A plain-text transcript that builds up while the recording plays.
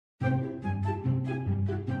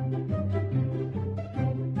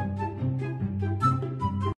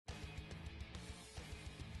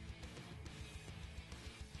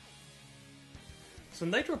So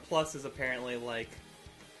Nitro Plus is apparently like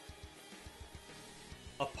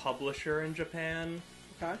a publisher in Japan.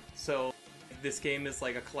 Okay. So this game is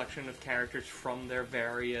like a collection of characters from their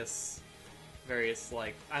various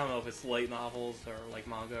like, I don't know if it's light novels or like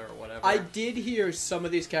manga or whatever. I did hear some of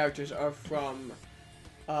these characters are from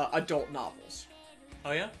adult novels.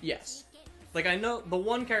 Oh yeah? Yes. Like, I know the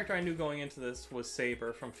one character I knew going into this was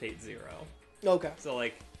Saber from Fate Zero. Okay. So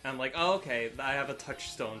like, I'm like, oh, okay, I have a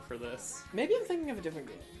touchstone for this. Maybe I'm thinking of a different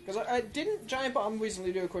game. Because I didn't Giant Bomb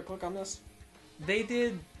recently do a quick look on this? They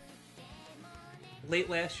did late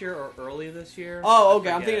last year or early this year. Oh, okay.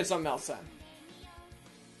 I'm thinking of something else then.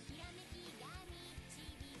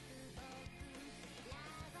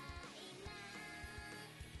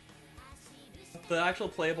 The actual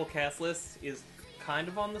playable cast list is kind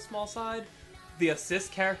of on the small side. The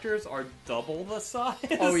assist characters are double the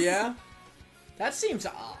size. Oh, yeah? That seems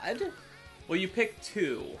odd. Well, you pick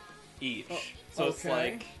 2 each. Oh, so it's okay.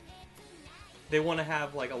 like, they want to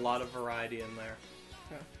have like a lot of variety in there.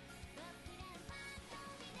 Okay.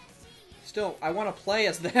 Still, I want to play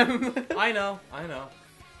as them. I know.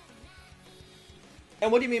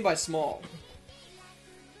 And what do you mean by small?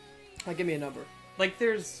 Like, give me a number. Like,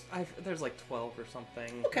 there's like 12 or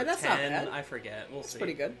something. Okay, or that's 10, not bad. I forget. We'll That's see.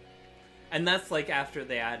 pretty good. And that's like after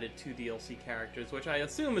they added 2 DLC characters, which I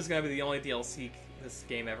assume is going to be the only DLC this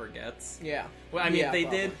game ever gets. Yeah. Well, I mean, Yeah, they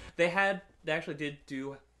probably. they actually did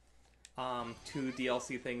do 2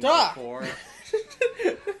 DLC things Ah! before.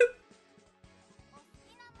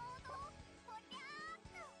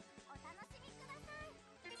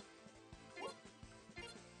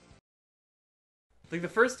 Like, the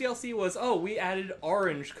first DLC was, oh, we added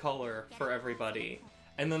orange color for everybody.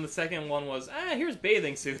 And then the second one was, here's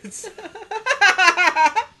bathing suits.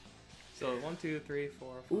 So, 1, 2, 3, 4,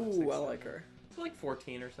 5, Ooh, 6, I 7. like her. So like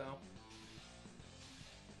 14 or so.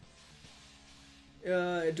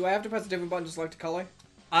 Do I have to press a different button to select a color?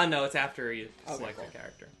 No, it's after you Okay, select cool. the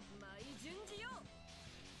character.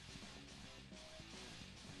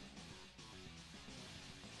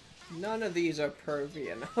 None of these are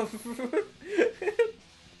pervy enough.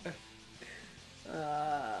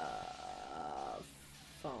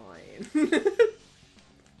 Fine.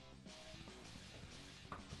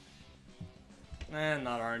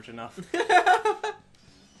 Not orange enough.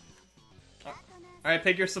 Alright,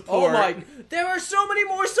 pick your support. Oh my! There are so many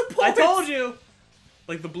more supports. I told you!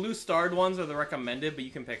 Like, the blue starred ones are the recommended, but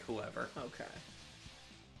you can pick whoever. Okay.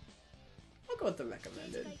 I'll go with the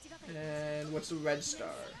recommended. And what's the red star?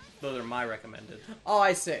 Those are my recommended. Oh,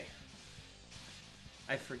 I see.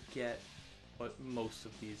 I forget what most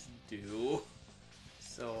of these do.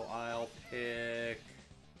 So I'll pick...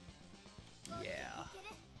 Yeah.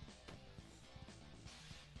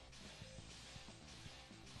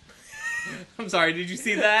 I'm sorry, did you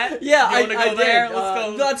see that? Yeah, you wanna I go there? did.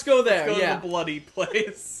 Let's go there. Let's go Yeah. to the bloody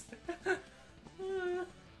place.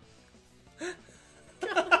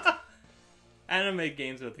 Anime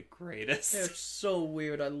games are the greatest. They're so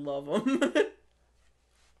weird. I love them.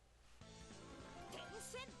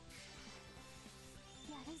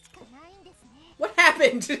 What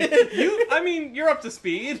happened? I mean, you're up to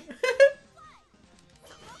speed.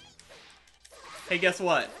 Hey, guess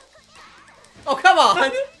what? Oh, come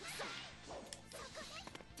on!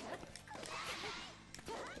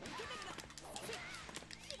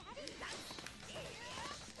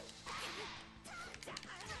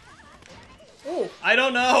 Oh, I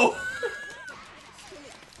don't know.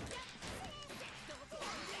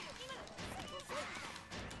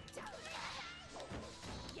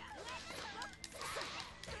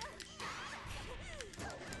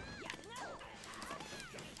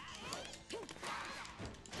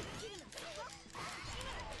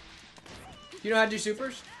 You know how to do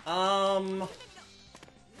supers? I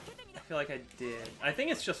feel like I did. I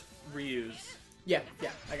think it's just reuse. Yeah,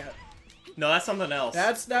 I got it. No, that's something else.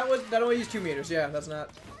 That only used 2 meters. Yeah, that's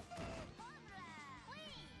not.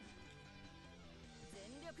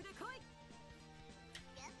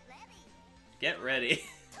 Get ready.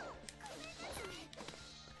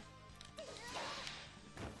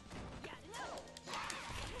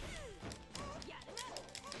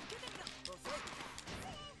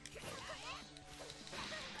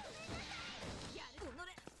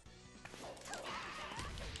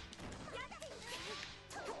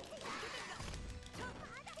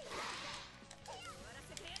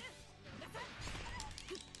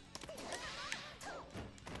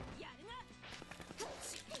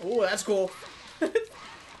 Oh, that's cool.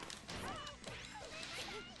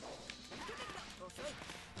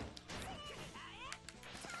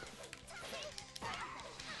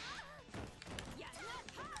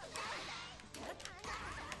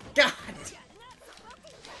 God.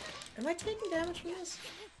 damage from this?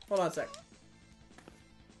 Hold on a sec.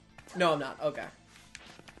 No, I'm not. Okay.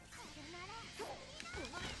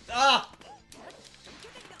 Ah!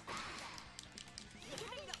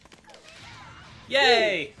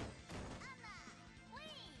 Yay!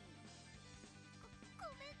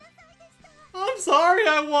 I'm sorry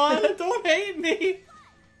I won! Don't hate me!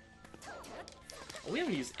 We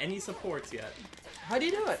haven't used any supports yet. How do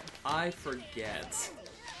you do it? I forget.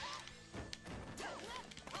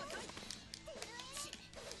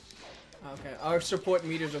 Okay, our support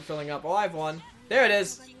meters are filling up. Oh, I've won. There it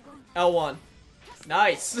is. L1.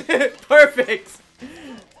 Nice. Perfect.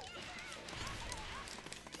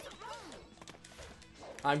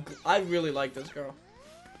 I really like this girl.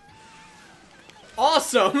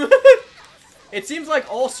 Awesome. It seems like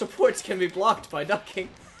all supports can be blocked by ducking.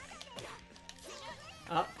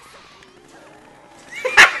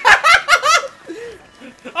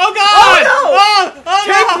 Oh god! Oh no! Oh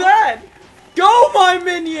Take no! that! Go, my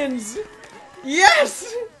minions!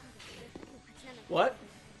 Yes! What?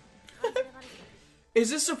 Is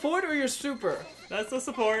this support or your super? That's the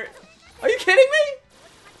support. Are you kidding me?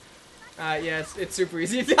 Yeah, it's super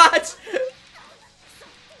easy to dodge.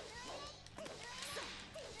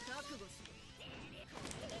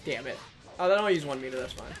 Damn it. Oh, then I'll use 1 meter,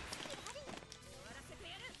 that's fine.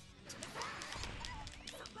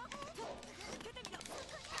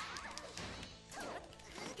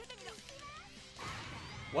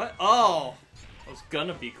 What? Oh! That was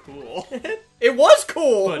gonna be cool. It was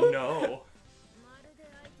cool! But no.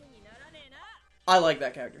 I like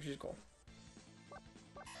that character, she's cool.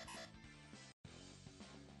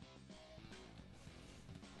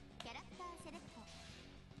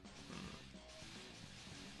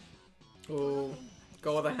 Ooh,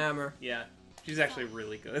 go with a hammer. Yeah, she's actually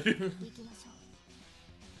really good.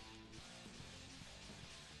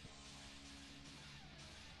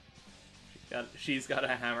 She's got a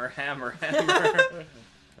hammer.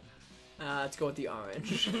 Let's go with the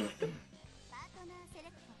orange.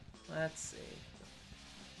 Let's see.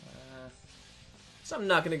 So I'm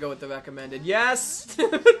not gonna go with the recommended. Yes!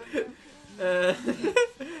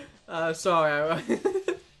 Sorry.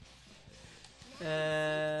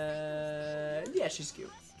 Yeah, she's cute.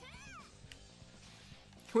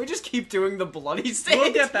 Can we just keep doing the bloody stage?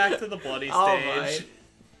 We'll get back to the bloody stage. Alright.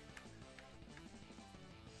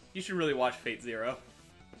 You should really watch Fate Zero.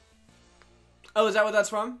 Oh, is that what that's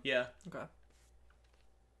from? Yeah. Okay.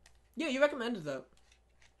 Yeah, you recommended that.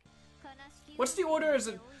 What's the order? Is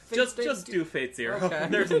it Just do Fate Zero. Okay.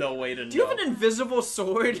 There's no way to know. Do you have an invisible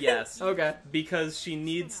sword? Yes. Okay. Because she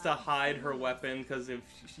needs to hide her weapon, because if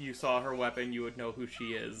you saw her weapon, you would know who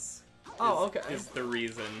she is. Oh, okay. Is the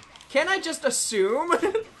reason. Can I just assume? Oh,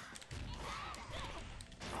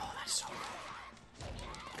 that's so cool.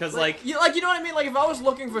 Because, you know what I mean? Like, if I was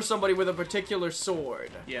looking for somebody with a particular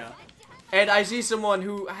sword, yeah. and I see someone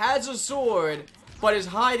who has a sword, but is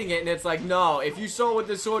hiding it, and it's like, no, if you saw with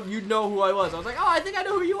this sword, you'd know who I was. I was like, oh, I think I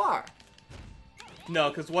know who you are. No,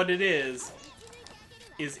 because what it is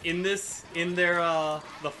in their,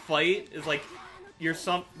 the fight, is like, you're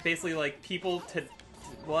basically like, people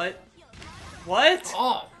what? What?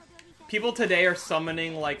 Oh. People today are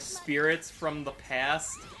summoning, like, spirits from the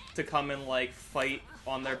past to come and, like, fight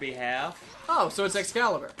on their behalf. Oh, so it's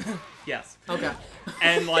Excalibur. Yes. Okay.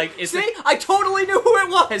 And, like, it's See? I totally knew who it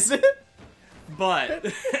was!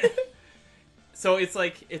 But so it's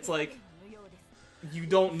like you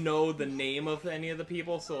don't know the name of any of the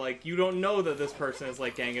people, so like you don't know that this person is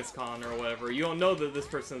like Genghis Khan or whatever. You don't know that this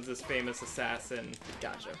person is this famous assassin.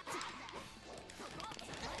 Gotcha.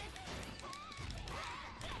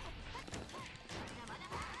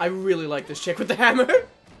 I really like this chick with the hammer.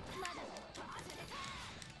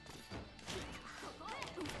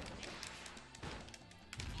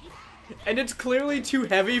 And it's clearly too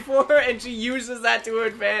heavy for her, and she uses that to her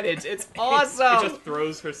advantage. It's awesome! It just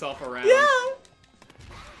throws herself around. Yeah!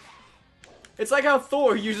 It's like how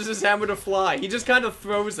Thor uses his hammer to fly. He just kind of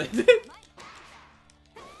throws it.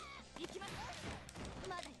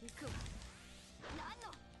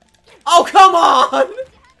 Oh, come on!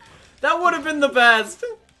 That would have been the best.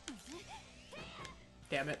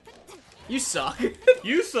 Damn it. You suck.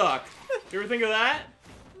 You suck! You ever think of that?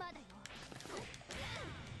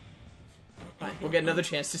 Fine, we'll get another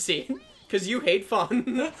chance to see it. Because you hate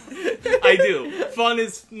fun. I do. Fun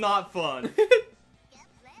is not fun.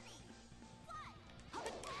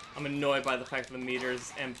 I'm annoyed by the fact that the meter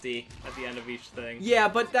is empty at the end of each thing. Yeah,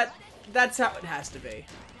 but that's how it has to be.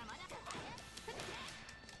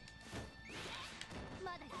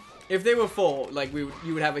 If they were full, like you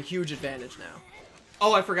would have a huge advantage now.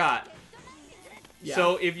 Oh, I forgot. Yeah.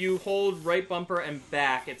 So if you hold right bumper and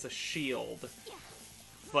back, it's a shield.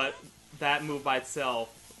 But that move by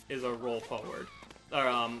itself is a roll forward. Or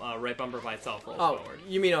right bumper by itself rolls forward.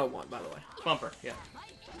 You mean O1, by the way. Bumper, yeah.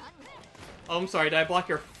 Oh, I'm sorry, did I block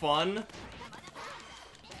your fun?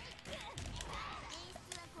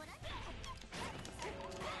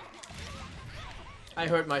 I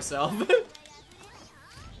hurt myself.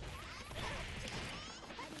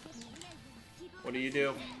 What do you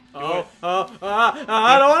do? I don't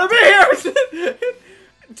want to be here!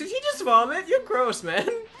 Did he just vomit? You're gross, man.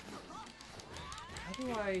 How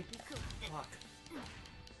do I... Fuck.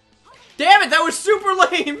 Damn it, that was super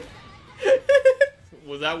lame!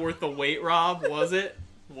 Was that worth the wait, Rob? Was it?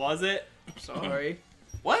 Was it? Sorry.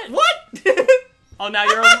 What? What? Oh, now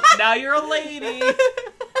you're a lady!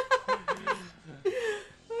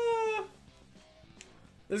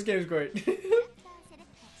 This game's great. Let's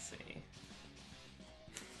see.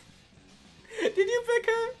 Did you pick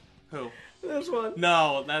her? Who? This one.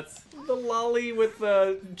 No, that's... The lolly with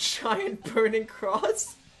the giant burning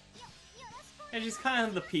cross? And she's kind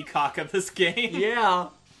of the peacock of this game. Yeah.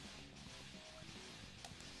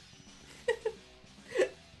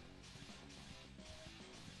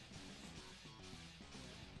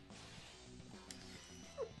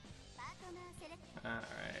 Alright.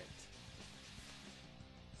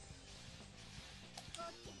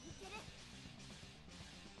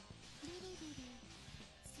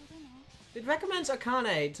 It recommends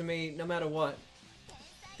Akane to me no matter what.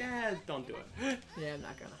 Yeah, don't do it. Yeah, I'm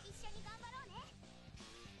not gonna.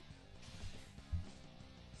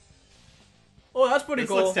 Oh, that's pretty This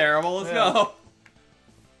cool. looks terrible. Let's Yeah. go.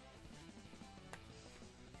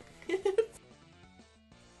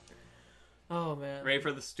 Oh, man. Ready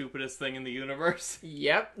for the stupidest thing in the universe?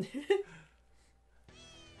 Yep.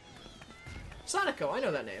 Sonico, I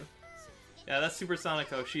know that name. Yeah, that's Super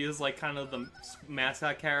Sonico. She is like kind of the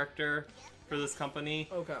mascot character for this company.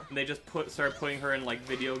 Okay. And they just started putting her in like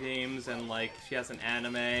video games, and like she has an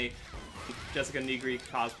anime. Jessica Nigri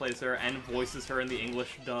cosplays her and voices her in the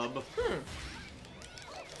English dub.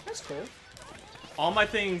 That's cool. All my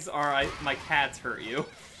things are my cats hurt you.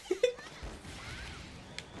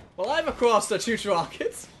 Well, I've crossed the two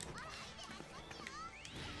rockets.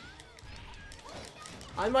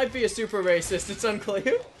 I might be a super racist, it's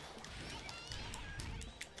unclear.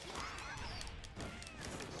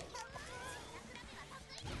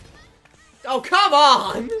 Oh, come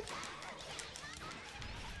on!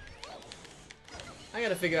 I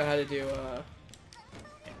gotta figure out how to do,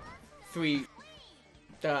 3,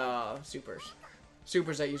 supers.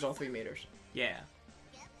 Supers that use all 3 meters. Yeah.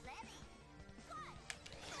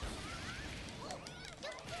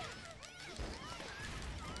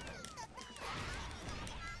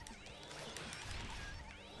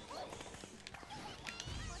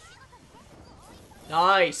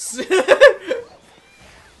 Nice!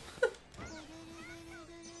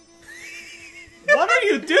 What are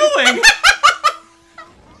you doing?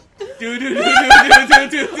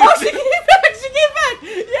 do. Oh, she came back! She came back!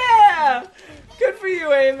 Yeah! Good for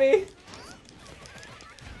you, Amy.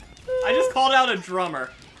 I just called out a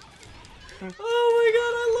drummer. Oh my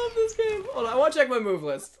god, I love this game. Hold on, I want to check my move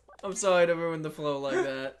list. I'm sorry to ruin the flow like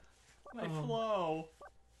that. My flow.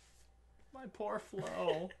 My poor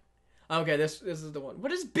flow. Okay, this is the one.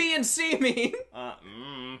 What does B and C mean?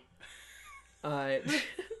 Alright.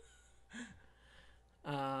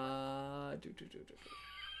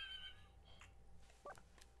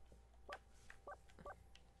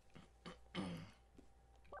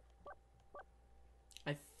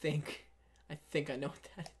 I think I know what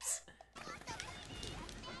that is.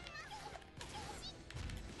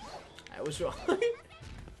 I was wrong. Did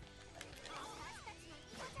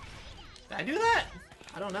I do that?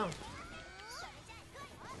 I don't know.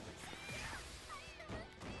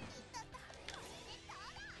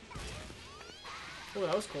 Oh,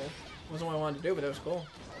 that was cool. Wasn't what I wanted to do, but that was cool.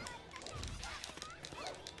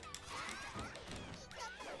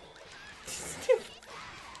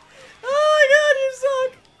 Oh my god, you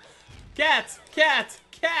suck! Cat! Cat!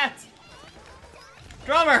 Cat!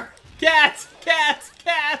 Drummer! Cat! Cat!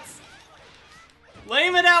 Cat!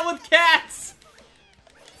 Lame it out with cats!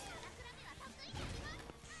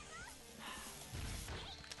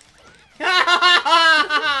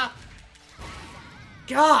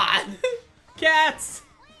 God! Cats!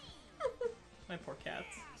 My poor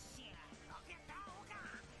cats.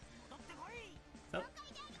 Oh.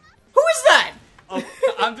 Who is that? Oh,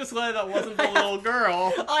 I'm just glad that wasn't the little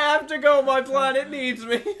girl. I have to go, my planet needs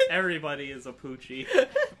me. Everybody is a poochie.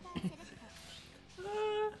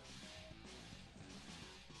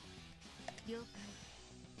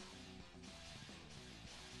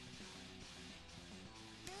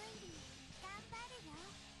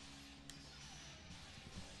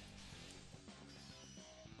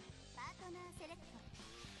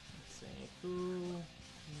 Okay,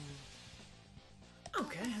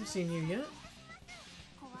 I haven't seen you yet.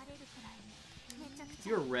 If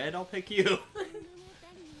you're red, I'll pick you.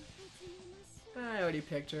 I already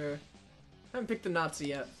picked her. I haven't picked the Nazi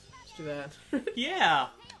yet. Let's do that. Yeah.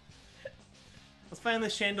 Let's find the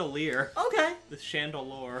chandelier. Okay. The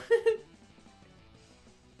chandelure.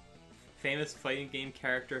 Famous fighting game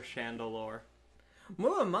character Chandelure.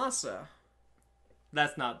 Muramasa.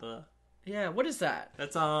 That's not the... Yeah, what is that?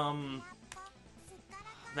 That's, that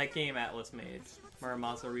game Atlas made.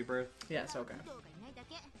 Muramasa Rebirth. Yes, okay.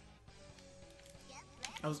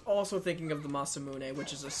 I was also thinking of the Masamune,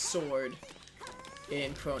 which is a sword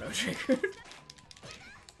in Chrono Trigger.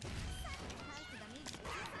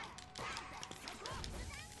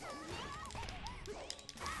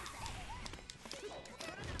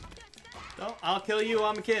 Oh, I'll kill you,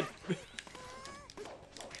 I'm a kid.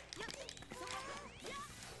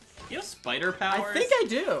 You have spider powers? I think I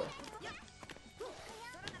do.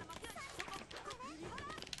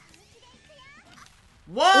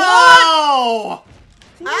 Whoa!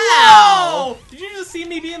 What? Ow! Did you just see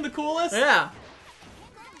me being the coolest? Yeah.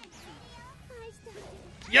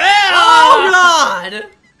 Yeah! Oh god!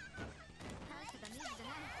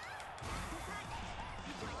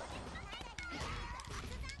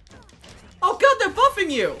 Oh god, they're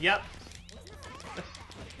buffing you! Yep.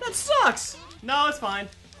 That sucks! No, it's fine.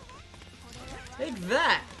 Take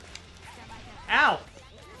that. Ow!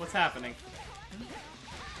 What's happening?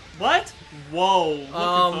 What? Whoa, look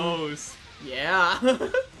at those. Yeah.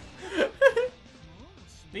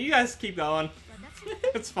 You guys keep going.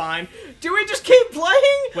 It's fine. Do we just keep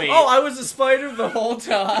playing? Wait. Oh, I was a spider the whole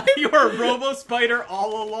time. You were a Robo Spider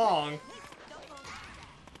all along.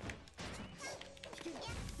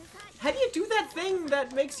 How do you do that thing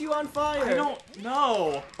that makes you on fire? I don't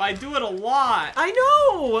know, but I do it a lot. I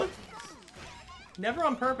know! Never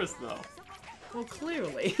on purpose, though. Well,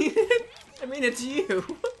 clearly. I mean, it's you.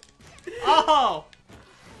 Oh!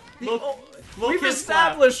 We've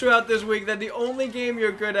established throughout this week that the only game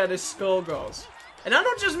you're good at is Skullgirls. And I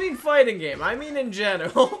don't just mean fighting game, I mean in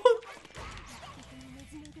general.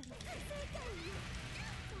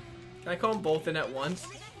 Can I call them both in at once?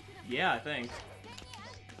 Yeah, I think.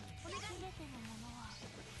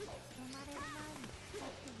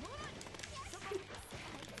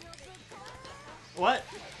 What?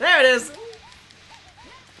 There it is!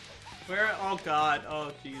 Where? Oh god.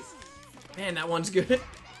 Oh jeez. Man, that one's good.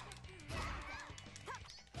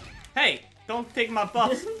 Hey! Don't take my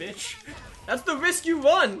buffs, bitch. That's the risk you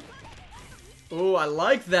run! Ooh, I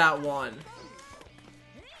like that one.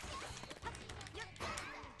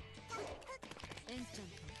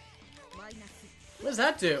 What does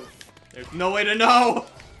that do? There's no way to know!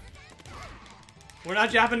 We're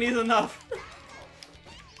not Japanese enough.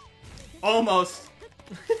 Almost.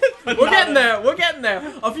 We're getting there, we're getting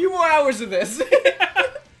there. A few more hours of this.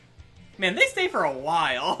 Man, they stay for a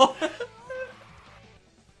while.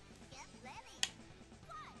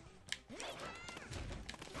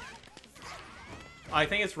 I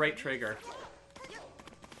think it's right trigger.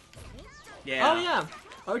 Yeah. Oh yeah,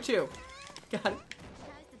 O2. Got it.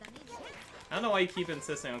 I don't know why you keep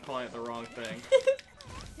insisting on calling it the wrong thing.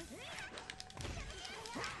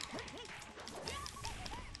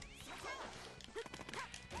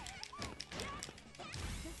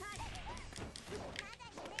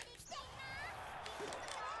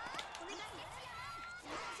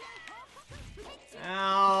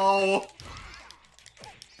 Ow!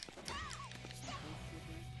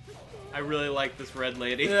 I really like this red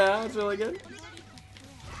lady. Yeah, that's really good.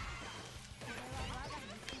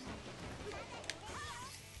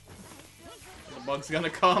 The bug's gonna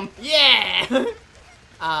come. Yeah!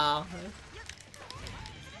 Ah,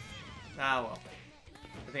 well.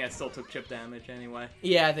 I think I still took chip damage anyway.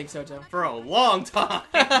 Yeah, I think so too. For a long time!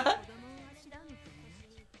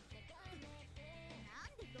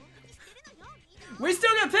 We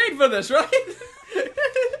still get paid for this, right?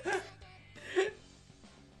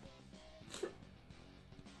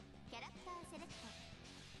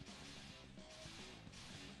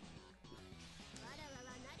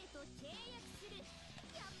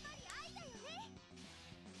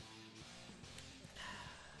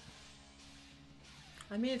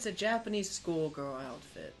 I mean, it's a Japanese schoolgirl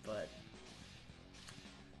outfit, but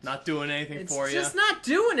Not doing anything for you. it's just not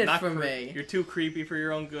doing it for Not me. You're too creepy for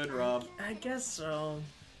your own good, Rob. I guess so.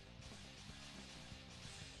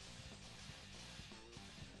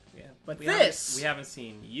 Yeah, But we this- haven't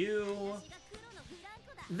seen you.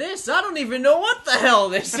 This, I don't even know what the hell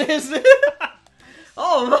this is.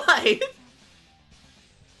 Alright.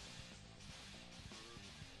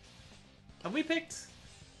 Have we picked?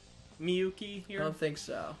 Miyuki here? I don't think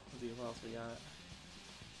so. Let's see what else we got.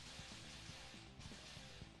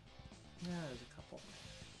 Yeah, there's a couple.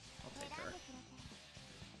 I'll take her.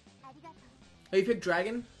 Oh, you picked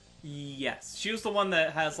Dragon? Yes, she was the one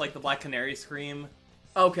that has like the Black Canary scream.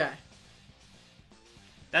 Okay.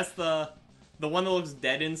 That's the one that looks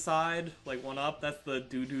dead inside, like one up. That's the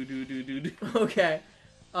do. Okay.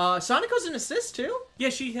 Sonico's an assist too? Yeah,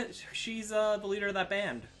 she's the leader of that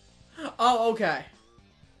band. Oh, okay.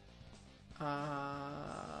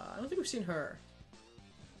 I don't think we've seen her.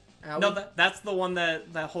 No, that's the one that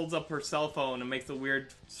holds up her cell phone and makes the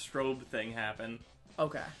weird strobe thing happen.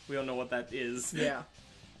 Okay. We don't know what that is. Yeah.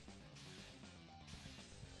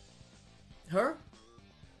 Her?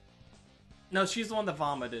 No, she's the one that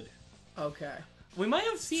vomited. Okay. We might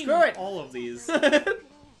have seen Screw it. all of these.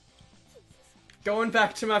 Going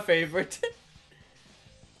back to my favorite.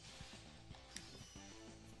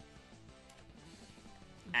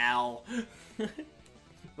 Al.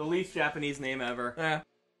 The least Japanese name ever. Yeah.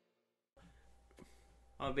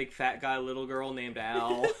 I'm a big fat guy, little girl named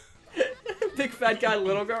Al. Big fat guy,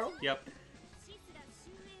 little girl? Yep.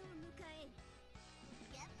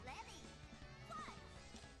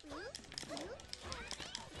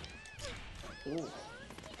 Ooh.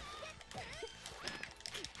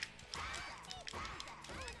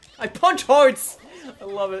 I punch hearts! I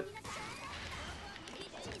love it.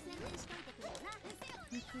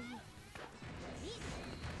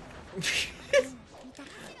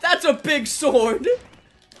 That's a big sword!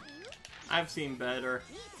 I've seen better.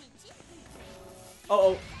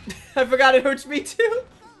 Uh-oh. I forgot it hurts me too.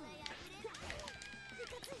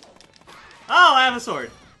 Oh, I have a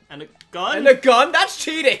sword. And a gun? And a gun? That's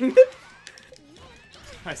cheating!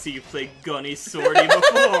 I see you played gunny swordy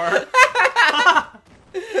before.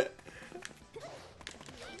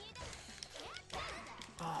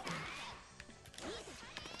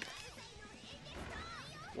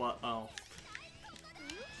 What? Oh.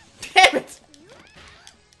 Damn it!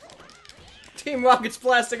 Team Rocket's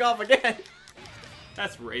blasting off again.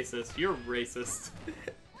 That's racist. You're racist.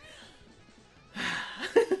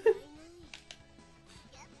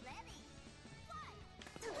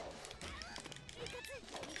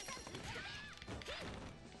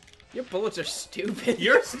 Your bullets are stupid.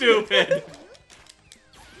 You're stupid.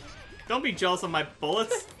 Don't be jealous of my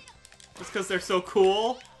bullets. Just because they're so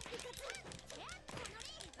cool.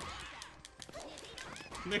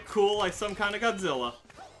 They're cool like some kind of Godzilla.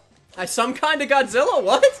 Some kind of Godzilla?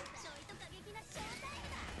 What?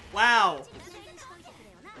 Wow.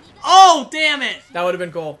 Oh, damn it. That would have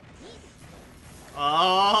been cool.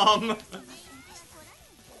 Oh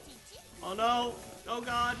no. Oh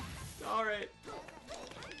god. Alright.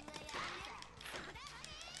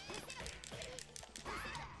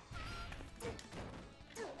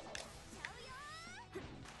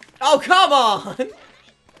 Oh, come on!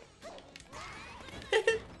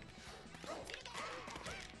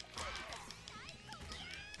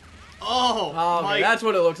 Oh, Okay, my that's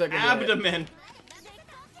what it looks like. abdomen.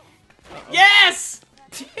 Yes!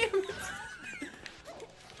 Damn it.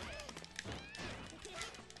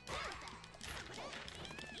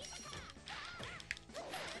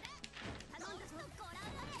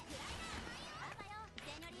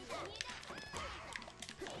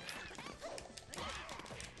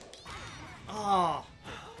 Oh.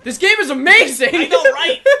 This game is amazing! I know,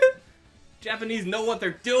 right? Japanese know what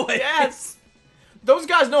they're doing. Yes! Those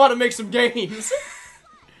guys know how to make some games.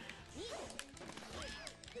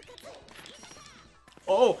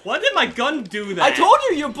 Oh. Why did my gun do that? I told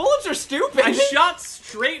you, your bullets are stupid! I shot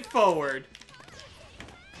straight forward.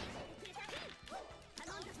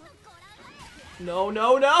 No,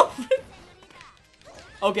 no, no!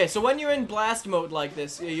 Okay, so when you're in blast mode like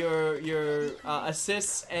this, your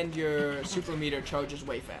assists and your super meter charges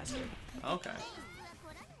way faster. Okay.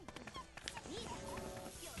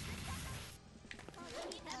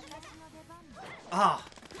 Ah.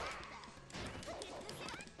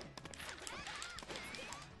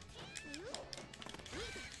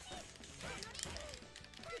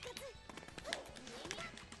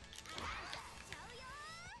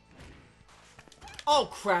 Oh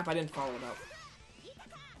crap, I didn't follow it up.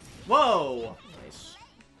 Whoa. Nice.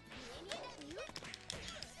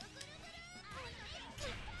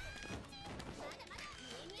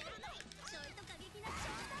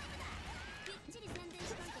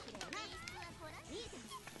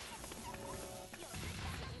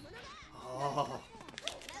 Oh.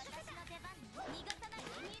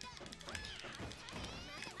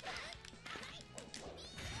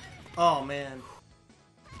 Oh man.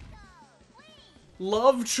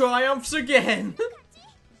 Love triumphs again!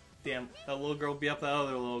 Damn, that little girl beat up that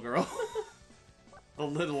other little girl. The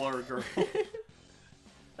littler girl.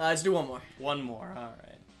 Let's do one more. One more,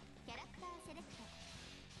 alright.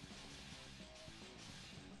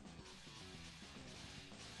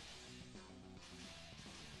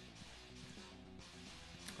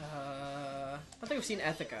 I think I've seen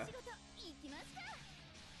Ethica.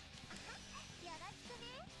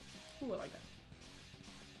 Ooh, I like that.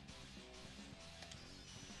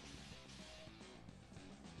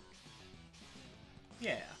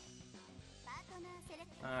 Yeah.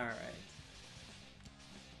 Alright.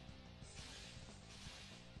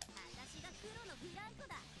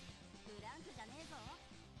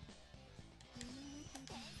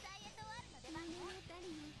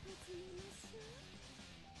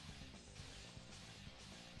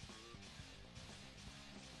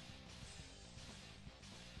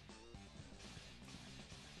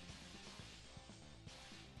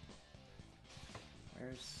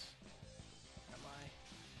 Where's... am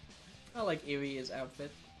I? I like Irie's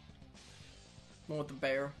outfit. One with the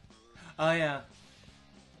bear. Oh yeah.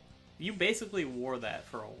 You basically wore that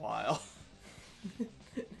for a while.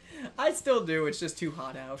 I still do, it's just too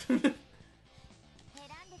hot out. You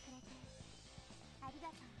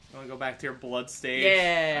wanna go back to your blood stage?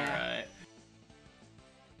 Yeah.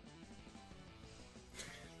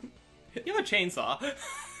 Alright. You have a chainsaw.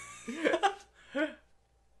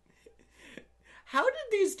 How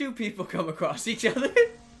did these two people come across each other?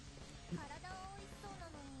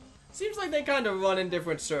 Seems like they kind of run in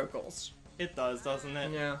different circles. It does, doesn't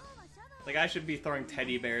it? Yeah. Like, I should be throwing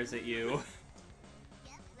teddy bears at you.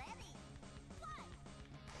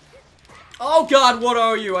 Oh god, what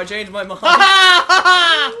are you? I changed my mind.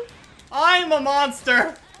 I'm a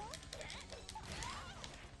monster!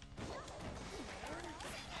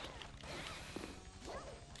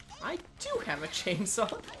 I do have a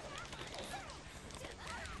chainsaw.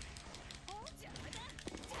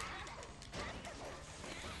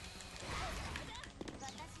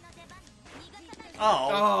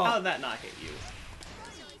 Oh, how did that not hit you?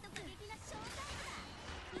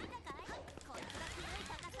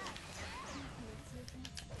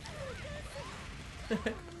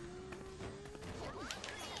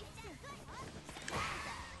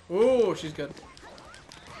 Ooh, she's good.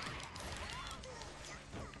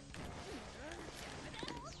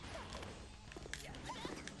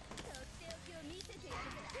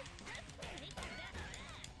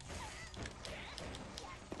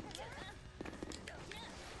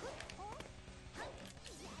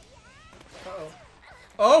 Uh-oh.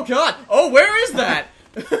 Oh god! Oh, where is that?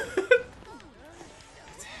 It's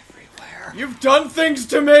everywhere. You've done things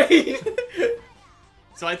to me!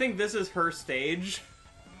 So I think this is her stage.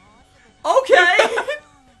 Okay!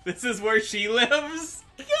 This is where she lives.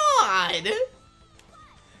 God! It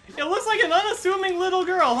looks like an unassuming little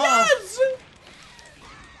girl, huh? Yes!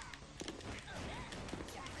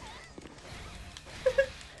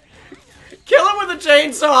 Kill him with a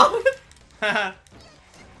chainsaw!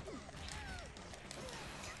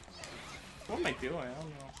 What am I doing? I don't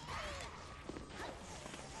know.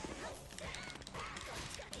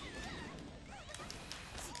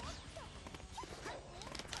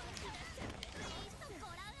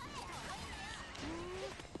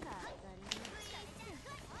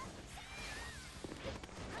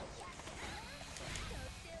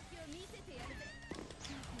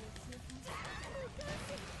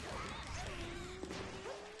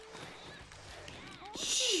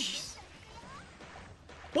 Jeez.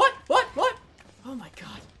 What? What? What? Oh my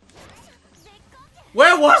god.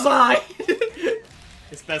 Where was I?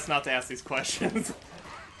 It's best not to ask these questions.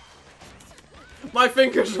 My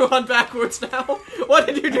fingers run backwards now. What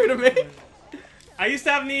did you do to me? I used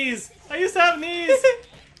to have knees. I used to have knees.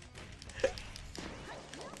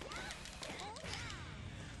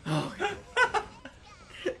 Oh.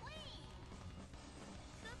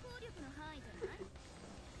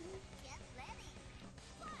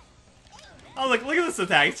 Oh, look at this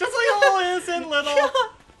attack. It's just like a little innocent little...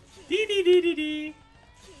 Dee dee dee dee dee.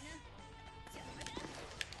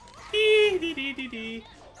 Dee dee dee dee dee.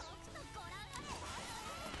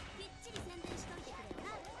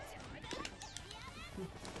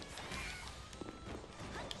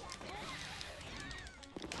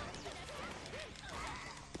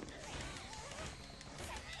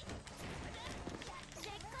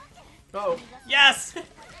 Oh. Yes!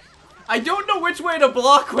 I don't know which way to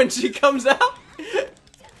block when she comes out.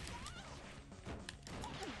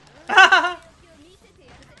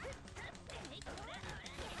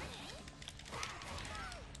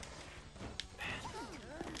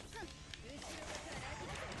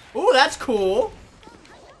 Ooh, that's cool.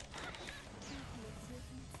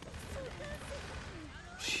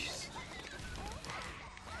 Jeez.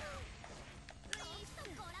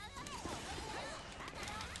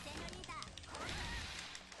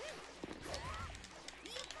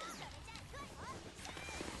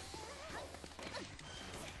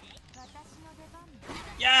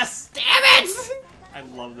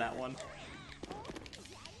 love that one.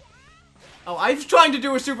 Oh, I was trying to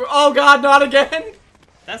do a super. Oh God, not again!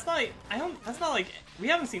 That's not. That's not like. We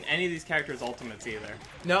haven't seen any of these characters' ultimates either.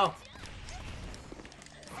 No.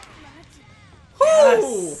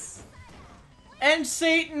 Yes. And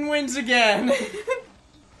Satan wins again.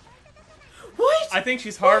 What? I think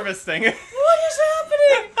she's harvesting. What is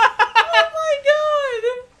happening? Oh my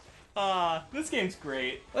God! This game's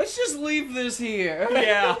great. Let's just leave this here.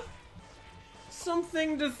 Yeah.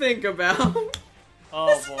 Something to think about. Oh,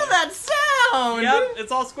 Listen boy. to that sound! Yep,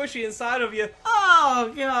 it's all squishy inside of you.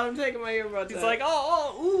 Oh God, I'm taking my earbuds out. It's like,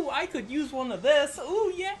 ooh, I could use one of this.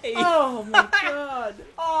 Ooh, yay. Oh my God.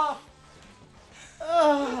 Oh.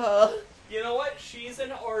 You know what? She's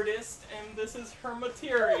an artist, and this is her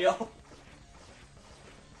material.